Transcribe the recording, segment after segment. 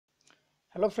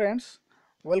Hello friends,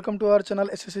 welcome to our channel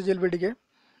SSC GL के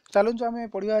चलूँ आम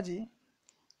पढ़ा आज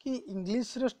कि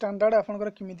इंग्लीश रो स्टैंडर्ड आपंकर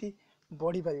केमी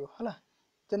बढ़ी पार है।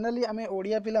 जनरली आम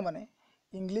ओडिया पिला माने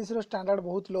इंग्लीश रो स्टैंडर्ड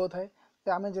बहुत लो थाए।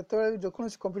 आम जिते जो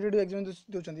कॉम्पिटिटिव एग्जाम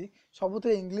दूसरी सब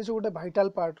इंग्लीश गोटे भाइटाल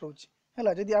पार्ट रोच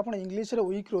है। जदि आप इंग्लीश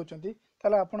वीक रोचंती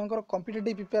आपंकर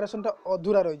कॉम्पिटिटिव प्रिपरेशन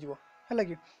अधूरा रही है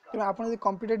कि तेना आप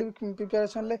कॉम्पिटिटिव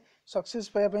प्रिपरेशन सक्सेस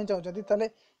पाइबा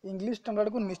चाहते इंग्लीश स्टैंडर्ड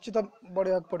को निश्चित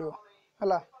बढ़ावा पड़ो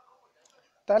है।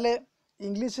 ताले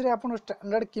इंग्लीश रे आपन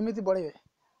स्टैंडर्ड केमिति बढ़ेबे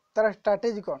तार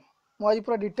स्ट्रैटेजी कौन मु आज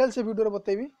पूरा डिटेल्स वीडियो रे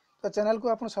बतेबी। तो चैनल को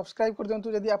आपन सब्सक्राइब कर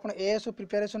दियंतु जदि आपन एएसओ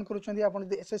प्रिपरेशन करूछंती आपन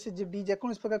जदि एसएससी जीडी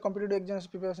जेकोन प्रकार कॉम्पिटिटिव एग्जाम्स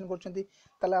प्रिपरेशन करूछंती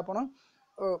ताले आपन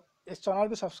इस चैनल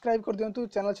को सब्सक्राइब कर दियंतु।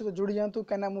 चैनल से जुड़ी जांतु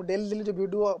कना मु डेली जो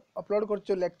वीडियो अपलोड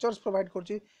करछु लेक्चर्स प्रोवाइड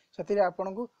करछु सेतिरे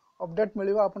आपन को अपडेट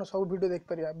मिलिबो। आपन सब वीडियो देख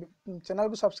परिया। चैनल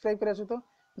को सब्सक्राइब करिया सहित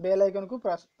बेल आइकन को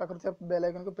पाखर बेल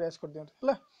आइकन को प्रेस कर दियंतु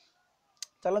हला।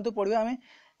 चलतु पढ़िया आम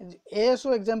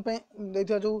एएसओ एग्जाम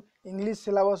जो इंग्लीश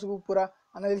सिलेबस को पूरा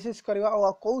एनालिसिस करवा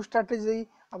और कौ स्ट्रैटेजी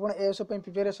आप एएसओ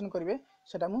प्रिपरेशन करेंगे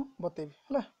सेटा मु बतेबी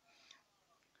है।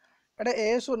 एटा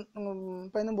एएसओ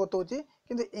बताऊँ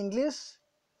कि इंग्लीश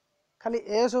खाली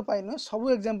एएसओ नुहे सब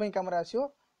एग्जाम कम आसो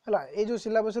है। ये जो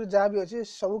सिलेबस जहाँ भी अच्छे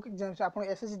सब एग्जाम आप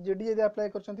एसएससी जीडी यदि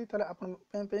अप्लाई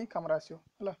कर कम आसो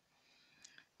है।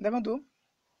 देखु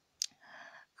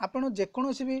आपड़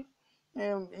जेकोसी भी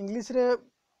इंग्लीश रे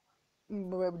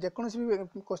जेकोसी भी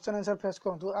क्वेश्चन आंसर फेस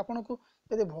करूँ आपन को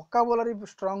यदि वोकाबुलरी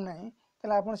स्ट्रांग नहीं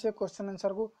ताले आपन से क्वेश्चन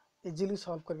आंसर को इजीली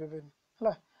सॉल्व कर पारे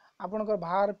है। आपनकर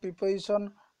भार प्रिपोजिशन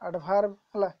एडवर्ब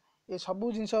है ये सब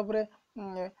जिनस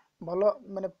भल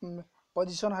माने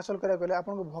पोजीशन हासिल करा गले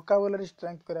आपन को वोकाबुलरी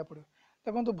स्ट्रेंथ करा पड़ो।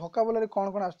 देखो वोकाबुलरी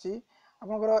कौन कौन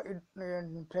आपनकर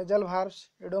फ्रेजल भार्ब्स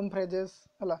इडियम फ्रेजेस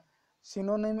है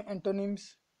सिनोनिम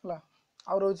एंटोनिम्स है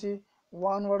आ रोची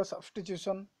वन वर्ड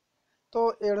सब्स्टिट्यूशन। तो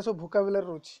ये सब वोकाबुलरी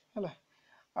रोची है।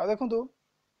 आ देखो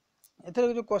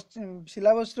एथर जो क्वेश्चन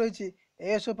सिलेबस रही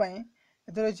एएसओ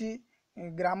एथर रही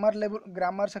grammar level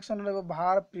grammar section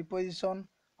verb preposition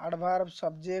adverb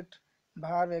subject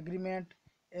verb agreement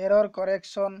error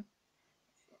correction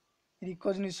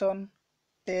recognition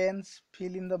tense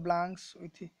fill in the blanks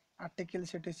with article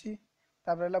सेटिसी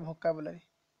तापर vocabulary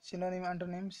synonym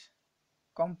antonyms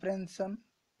कम्प्रेhension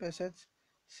passage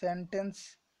sentence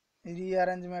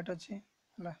rearrangement अच्छी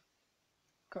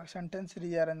है सेंटेंस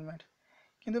रीअरेंजमेंट।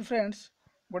 किंतु friends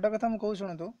गोटे कथा मुझे कहूँ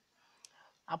शुणु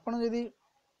आपड़ जदि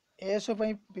एएसओ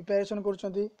प्रिपरेशन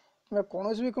कर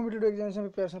कौन भी कॉम्पिटिटिव एग्जामिनेशन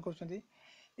प्रिपरेशन कर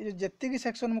जी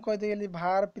सेक्शन मुझे कहीदेली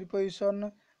भार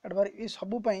प्रिपोजिशन एडवर्ब ये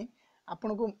सबूपाई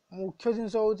आपन को मुख्य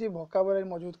जिनस हूँ वोकाबुलरी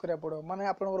मजबूत करा पड़ो माने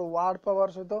आपनकर वर्ड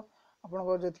पावर सहित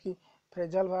आपनकर जी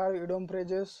फ्रेजल भार इडियम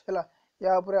फ्रेजेस है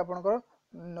या उपर आपनकर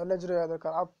नॉलेज रहा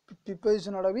दरकार आ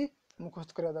प्रिपोजिशन गुड़ा भी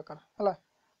मुखस्त करा दरकार है।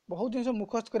 बहुत जिन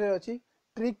मुखस्त करार अच्छी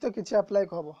ट्रिक तो किसी अप्लाई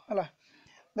हम है।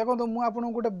 देखो तो मुझे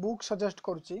आपको गोटे बुक सजेस्ट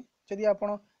करुँची आप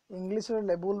इंग्लीश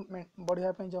लेवल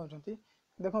बढ़ापी चाहते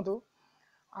देखो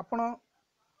आपण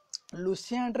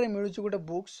लुसिएंट रे मिलूँ गोटे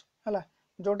बुक्स है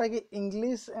जोटा कि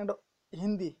इंग्लीश एंड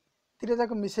हिंदी तीन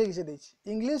जाक मिसेक से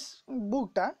इंग्लीश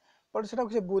बुकटा बट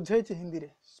से बुझे हिंदी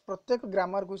रे प्रत्येक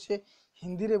ग्रामर को सी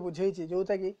हिंदी रे बुझे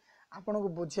जोटा कि आपन को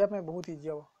बुझापी बहुत इजी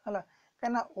हम है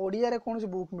कहीं ओडिया कौन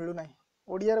बुक मिलूना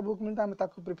ओडिया बुक मिलता आम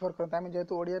प्रिफर करते आम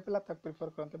जेहतु ओडिया पिला प्रिफर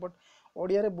करते बट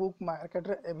ओडिया बुक मार्केट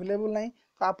रे अवेलेबल नहीं।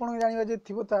 तो आपन जानवर जी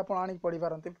थी तो आप आनी पढ़ी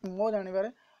पारती मो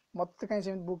जानवर मत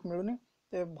कहीं बुक मिलूनी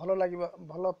भल लगे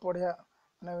भल पढ़िया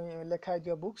मैंने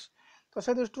लिखाई बुक्स। तो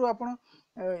से दृष्टि आप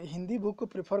हिंदी बुक को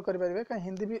प्रिफर करेंगे कहीं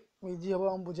हिंदी भी इजी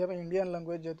हम बुझे इंडियन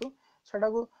लैंग्वेज जेहतु सेटा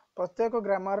को प्रत्येक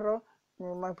ग्रामर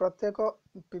प्रत्येक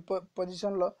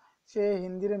पोजिशन सी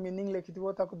हिंदी रे मीनिंग लिखि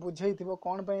बुझे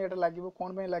कौन पे लगे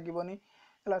कौन पे लगनी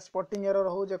है स्पॉटिंग एरर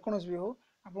हो जेकोसी भी हो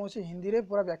आपको से हिंदी रे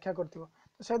पूरा व्याख्या कर। तो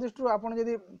से दृष्टि आपड़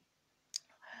जदि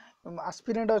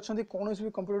एस्पिरेंट अच्छा कौन भी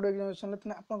कॉम्पिटिटिव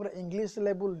एग्जामिनेशन आप इंग्लीश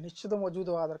लेवल निश्चित मजबूत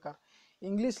हवा दरकार।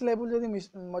 इंग्लीश लेवल जब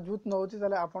मजबूत न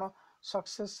होती आप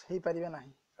सक्सेस हो पारे ना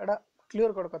एटा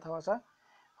क्लीयर कट कथा भाषा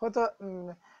हो। तो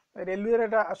रेलवे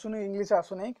आसुनी इंग्लीश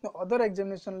आसुना कि अदर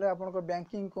एग्जामिनेशन आप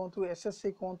बैंकिंग कहतु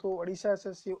एसएससी कहतु ओडिशा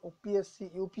एसएससी ओपीएससी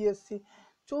यूपीएससी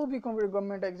जो भी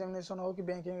गवर्नमेंट एग्जामिनेशन हो कि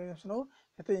बैंकिंग एग्जामिनेशन हो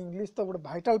तो इंग्लीश तो गोटे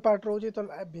भाइटाल पार्ट रोचे। तो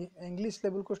इंग्लीश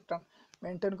लेवल को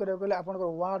मेंटेन करने आप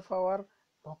वर्ड पावर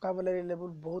वोकाबुलरी लेवल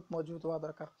बहुत मजबूत हवा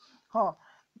दरकार। हाँ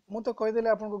मु तो कहीदेली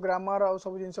आपको ग्रामर आ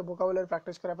सब जिन वोकाबुलरी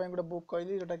प्रैक्टिस करने गोटे बुक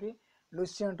कहली जोटा कि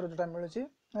लुसिएंट जोटा मिलूँ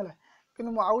है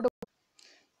कि आउ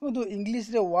तो इंग्लीश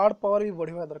रे वर्ड पावर भी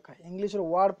बढ़िया दरकार। इंग्लीश रे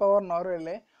वर्ड पावर न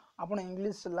रही आप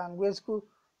इंग्लीश लैंग्वेज को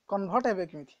कन्वर्ट हे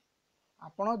केमी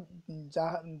आपड़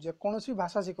जेकोसी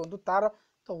भाषा शिखु तार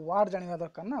तो वार्ड जानिबा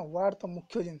दरकार ना वार्ड तो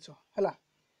मुख्य जिंस है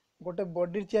गोटे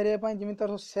बॉडी तैयारी ପାଇଁ ଯେମିତି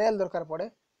ତାର ସେଲ୍ ଦରକାର ପଡ଼େ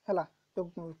ହେଲା ତ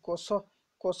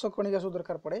କୋଷ କଣିକା ସବୁ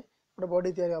ଦରକାର ପଡ଼େ ଗୋଟେ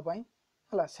ବଡି ତିଆରି ହେବା ପାଇଁ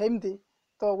ହେଲା ସେମିତି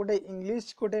ତ ଗୋଟେ ଇଂଲିଶ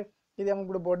ଗୋଟେ ଯଦି ଆମେ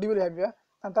ଗୋଟେ ବଡି ବୋଲି ଭାବିବା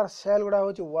ତାର ସେଲ୍ ଗୁଡ଼ା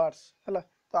ହେଉଛି ୱାର୍ଡସ୍ ହେଲା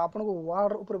ତ ଆପଣଙ୍କୁ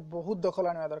ୱାର୍ଡ ଉପରେ ବହୁତ ଦଖଲ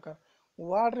ଆଣିବା ଦରକାର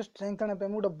ୱାର୍ଡରେ ଷ୍ଟ୍ରେଂଥ ଆଣିବା ପାଇଁ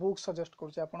ମୁଁ ଗୋଟେ ବୁକ୍ ସଜେଷ୍ଟ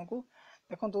କରୁଛି ଆପଣଙ୍କୁ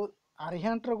ଦେଖନ୍ତୁ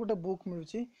ଆରିହାଣ୍ଟର ଗୋଟେ ବୁକ୍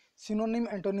ମିଳୁଛି ସିନୋନିମ୍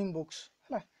ଆଣ୍ଟୋନିମ୍ ବୁକ୍ସ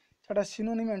ହେଲା ସେଟା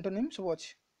ସିନୋନିମ୍ ଆଣ୍ଟୋନିମ୍ ସବୁ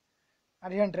ଅଛି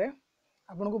ଆରିହାଣ୍ଟରେ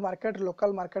ଆପଣଙ୍କୁ ମାର୍କେଟ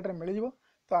ଲୋକାଲ ମାର୍କେଟରେ ମିଳିଯିବ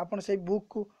तो आपन से बुक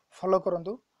को फॉलो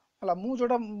करंतु हला मु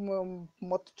जोटा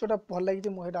मत जोटा भल लागि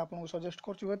मु हेटा आपन को सजेस्ट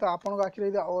करछु तो आपन को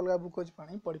आखिर अलग बुक अछि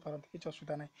पानी पढ़ी पारंत कि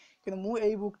असुविधा नै कि मु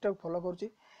एई बुक टा फॉलो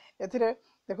करछि एथिरे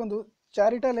देखंतु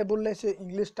चारिटा लेवल ले से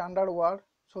इंग्लिश स्टैंडर्ड वर्ड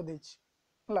सो देछि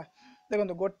हला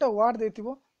देखंतु गोटे वर्ड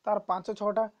देथिबो तार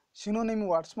 5-6टा सिनोनिम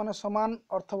वर्ड्स माने समान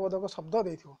अर्थबोधक शब्द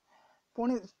देथिबो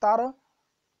पुनी तार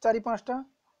 4-5टा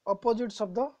अपोजिट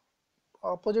शब्द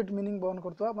अपोजिट मीनिंग बहन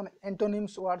करथवा माने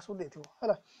एंटोनिम्स वर्ड सब देथिबो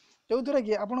हला जो थरे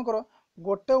कि आपनकर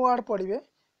गोटे वर्ड पढिबे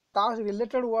ता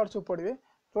रिलेटेड वर्ड सब पढिबे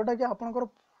जोटा कि आपनकर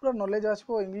पूरा नॉलेज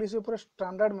आसबो इंग्लिश ऊपर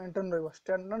स्टैंडर्ड मेंटेन रहबो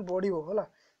स्टैंडर्ड बढिबो हला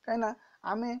काइना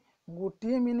आमे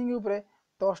गोटिए मीनिंग ऊपर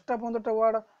 10टा 15टा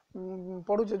वर्ड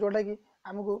पढुचे जोटा कि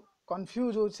हमको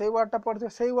कंफ्यूज हो से वर्ड टा पढथे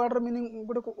से वर्ड रो मीनिंग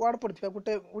गोटे वर्ड पढथिबा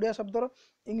गोटे ओडिया शब्द रो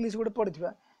इंग्लिश गोटे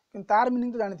पढथिबा कि तार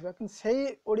मीनिंग तो जानिथिबा कि सही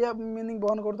ओडिया मीनिंग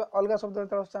बहन करतो अलगा शब्द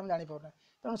त हम जानि परना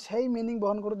तेणु सही मीनिंग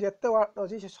बहन करू जिते वर्ड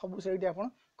अच्छी से सब से आप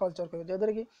कल्चर करेंगे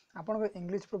जहाँद्वारा कि आप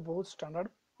इंग्लिश पर बहुत स्टैंडर्ड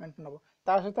मेंटेन हम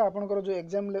ता सहित आपंकर जो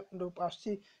exam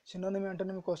synonym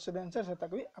antonym question answer से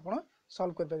भी आप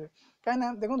सॉल्व कर पारे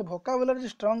कहीं देखो वोकाबुलरी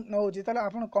स्ट्रांग न हो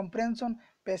आप कंप्रेhension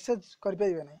पैसेज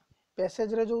करें ना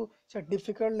पैसेज रे जो से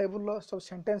डिफिकल्ट लेवल सब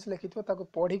सेंटेंस लिखि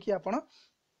पढ़ी आपण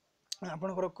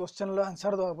आपनकर क्वेश्चन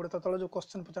आंसर देवा पड़े तो जो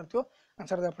क्वेश्चन पचार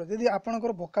आंसर देवा पड़े यदि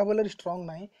आपनकर वोकाबुलरी स्ट्रांग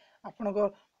ना आपनकर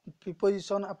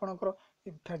प्रिपोजिशन आपनकर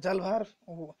फ्रेजाल भार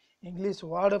इंग्लिश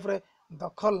वर्ड उपर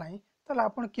दखल ना ताले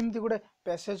आपन किमती गोटे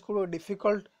पैसेज को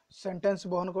डिफिकल्ट सेंटेंस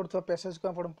बहन कर पैसेज को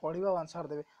आप पढ़ा आंसर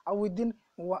देवे आ विदिन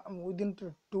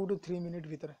 2 to 3 मिनिट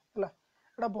भितर है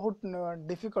एटा बहुत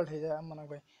डिफिकल्ट हो जाए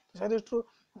मन से दृष्टि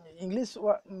इंग्लिश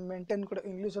मेंटेन कर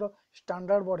इंग्लिश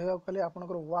स्टैंडर्ड बढ़ावा कले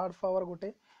आपनकर वर्ड पावर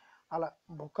गोटे आला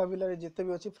वोकाबुलरी जिते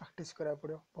भी अच्छी प्रैक्टिस करा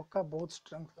पड़ो वोका बहुत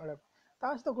स्ट्रेंथ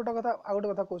सहित गोटे कथा आ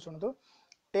गोटे कथा कहूँ शुणु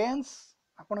टेन्स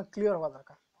आपन क्लीयर हवा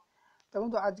दरकार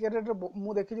देखो आज के डेट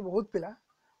मुझे देखी बहुत पिला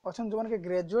अच्छा जो मैंने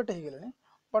ग्रेजुएट हो गले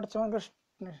बट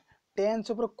से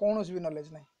टेन्स कौन भी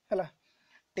नॉलेज ना है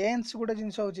टेन्स गोटे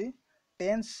जिनस हूँ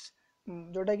टेन्स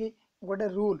जोटा कि गोटे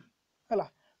रूल है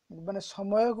माने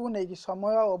समय को नहीं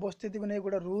समय अवस्थिति को नहीं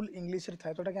गोटे रूल इंग्लिश रे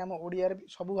थाए जोटा कि आम ओडिया रे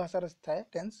सब भाषा थाए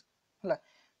टेन्स है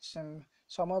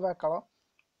समय बा काल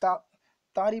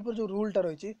तार जो रूलटा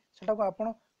रही है आप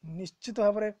निश्चित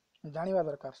भाव में जाना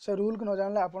दरकार से रूल को न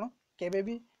जानले आप केबे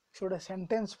भी गोटे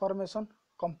सेंटेंस फॉर्मेशन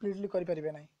कंप्लीटली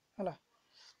करें ना है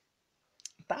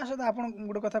सहित आप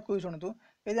गोटे कथा कही शुणु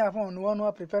यदि आप नुआ नुआ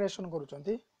प्रिपेरेसन करुँच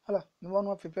नुआ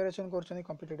नुआ प्रिपेरेसन कर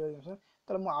कॉम्पिटिटिव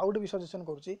तो मुझे आउ भी सजेशन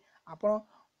करुँची आप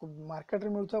मार्केट में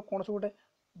मिलता कौन से गोटे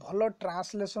भल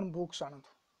ट्रांसलेशन बुक्स आणु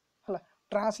है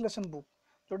ट्रांसलेशन बुक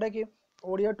जोटा कि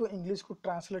ओडिया टू इंग्लिश को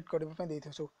ट्रांसलेट करने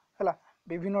सब है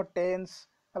विभिन्न टेन्स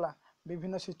है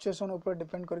विभिन्न सिचुएशन ऊपर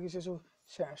डिपेंड करके से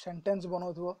सब सेंटेंस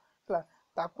बनाऊ है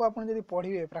ताकू आप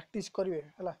पढ़े प्रैक्टिस करेंगे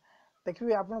है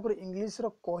देखिए आपंकर इंग्लिश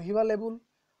कहवा लेवल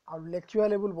आ लेखिया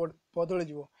लेवल बदल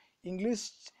जीवो इंग्लिश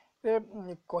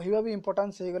कहवा भी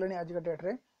इम्पोर्टेंस हो गले आज डेट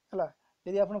रे है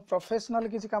यदि आप प्रोफेशनल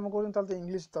किसी काम कर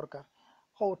इंग्लिश दरकार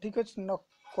हो ठीक अच्छे न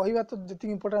कहवा तो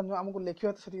जी इम्पोर्टेंट आमको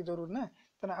लिखा तो से जरूरी ना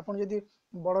तेना आप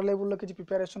बड़ लेवल किसी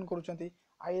प्रिपेरेसन कर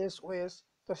आईएएस ओएस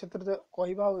तो से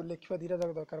कहवा और लिखा दीटा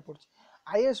जाक दरकार पड़े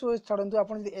आईएएस ओएस छाड़ू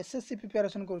आप एसएससी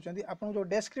प्रिपेरेसन कर जो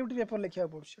डेस्क्रिप्टिव पेपर लिखा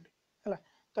पड़े है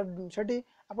तो से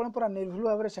आप पूरा निर्भुल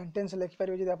भाव में सेंटेंस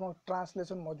लिखिपारे जब आप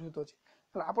ट्रांसलेसन मजबूत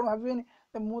अच्छे आप भावे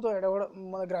मुझे तो एडा बड़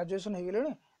मतलब ग्रेजुएशन हो गले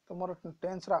तो मोर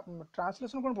टेन्स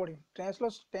ट्रांसलेसन कौन पढ़ी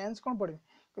टेन्स कौन पढ़ी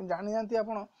कि जानी जाती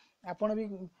आपड़ भी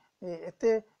एत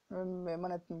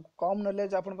माने कम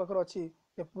नॉलेज आप अच्छी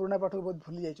पुराना पाठ को बहुत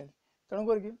भूली जाइए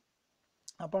तेणुक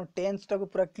आप टेन्स टाक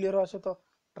पूरा क्लीयर आस तो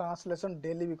ट्रांसलेसन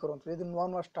डेली भी करूँ यदि नुआ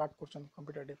नुआ स्टार्ट कर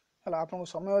कॉम्पिटिटिव है आपको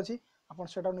समय अच्छी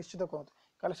आपटा निश्चित करूँ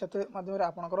कल से माध्यम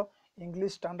आपंकर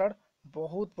इंग्लिश स्टैंडर्ड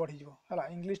बहुत बढ़ी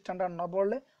है इंग्लिश स्टैंडर्ड न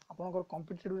बढ़ले आपंकर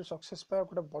कॉम्पिटिटिव सक्सेस पाए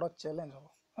गोटे बड़ चैलेंज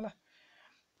हम है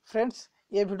फ्रेंड्स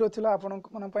ये वीडियो थिला आपण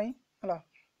मन है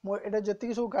मुझे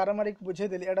जी सब गारमारिक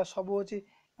बुझेदेली एटा सब अच्छी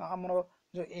आमर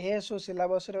जो एएसओ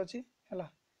सिलेबस रे अच्छी है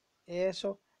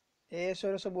एएसओ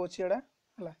रे सब अच्छी एटा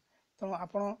है तेणु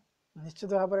आप निश्चित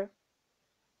भाव में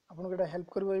आपको हेल्प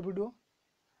कर वीडियो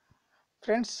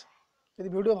फ्रेंड्स यदि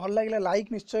वीडियो भल लगे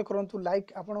लाइक निश्चय करूँ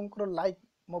लाइक आपणकर लाइक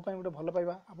मो गोटे भल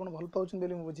पाइबा आप भल पाँच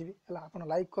बुझी है आप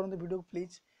लाइक करूँ वीडियो को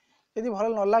प्लीज यदि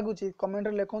भल न लगुच कमेंट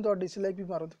लिखुँ और डिसलाइक भी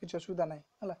मारत किसी असुविधा ना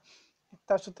है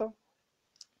ता सहित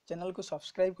चैनल को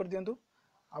सब्सक्राइब कर दिंतु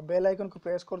आ बेल आइकन को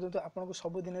प्रेस कर दिंतु आपको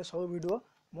सब दिन सब वीडियो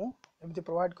मुझे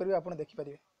प्रोवाइड करी आप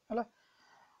देखिपारे है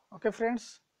okay friends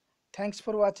thanks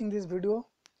for watching this video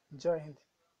जय हिंद।